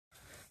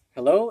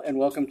Hello and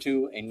welcome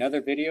to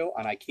another video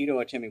on Aikido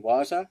Atemi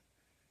waza.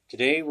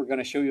 Today we're going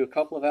to show you a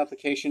couple of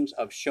applications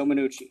of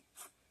Shomenuchi.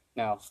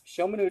 Now,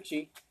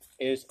 Shomenuchi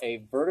is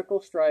a vertical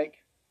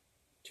strike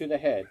to the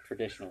head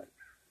traditionally.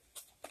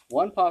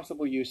 One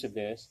possible use of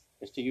this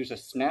is to use a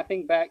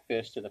snapping back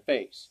fist to the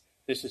face.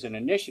 This is an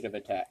initiative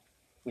attack.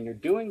 When you're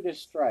doing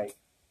this strike,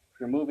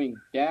 you're moving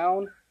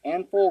down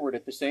and forward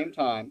at the same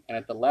time, and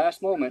at the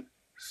last moment,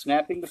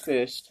 snapping the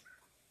fist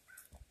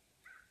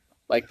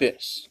like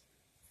this.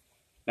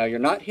 Now, you're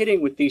not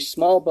hitting with these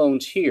small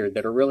bones here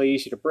that are really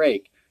easy to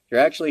break. You're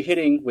actually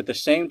hitting with the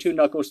same two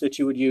knuckles that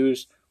you would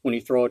use when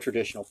you throw a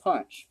traditional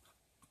punch.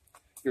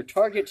 Your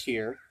targets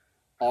here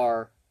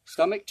are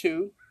stomach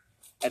 2,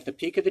 at the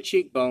peak of the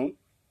cheekbone,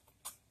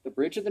 the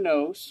bridge of the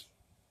nose,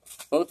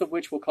 both of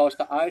which will cause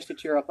the eyes to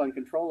tear up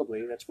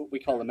uncontrollably. That's what we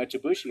call the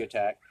Metsubushi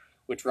attack,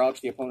 which robs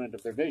the opponent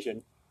of their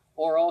vision,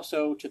 or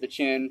also to the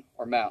chin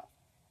or mouth.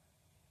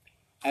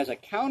 As a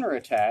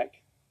counterattack,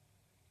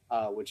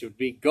 which would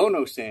be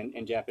gono-sen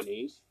in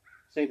Japanese.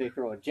 Say they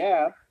throw a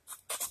jab,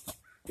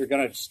 you're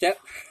going to step,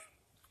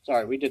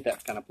 sorry, we did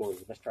that kind of poorly,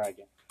 let's try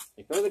again.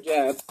 They throw the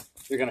jab,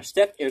 you're going to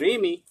step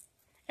irimi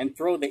and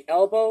throw the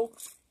elbow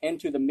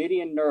into the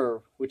median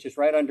nerve, which is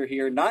right under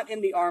here, not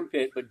in the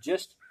armpit, but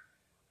just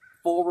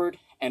forward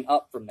and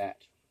up from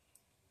that.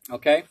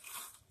 Okay?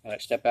 All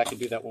right, step back and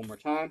do that one more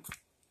time.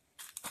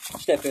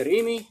 Step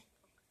irimi,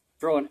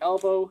 throw an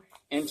elbow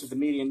into the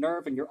median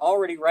nerve, and you're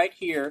already right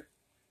here.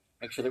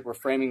 Make sure that we're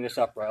framing this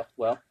up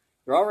well.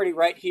 You're already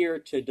right here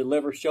to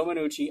deliver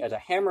Shomenuchi as a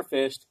hammer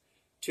fist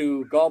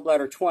to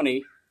gallbladder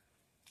 20.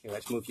 Here,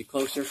 let's move you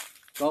closer.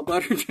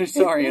 Gallbladder,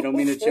 sorry, I don't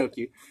mean to choke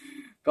you.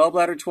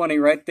 Gallbladder 20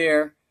 right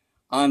there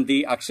on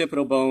the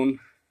occipital bone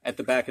at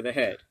the back of the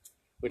head,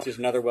 which is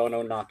another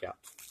well-known knockout.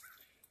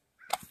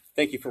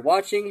 Thank you for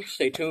watching.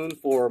 Stay tuned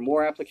for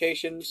more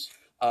applications.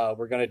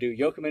 We're going to do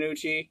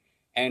Yokomenuchi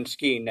and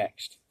skiing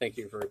next. Thank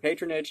you for your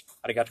patronage.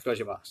 Arigatou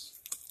gozaimasu.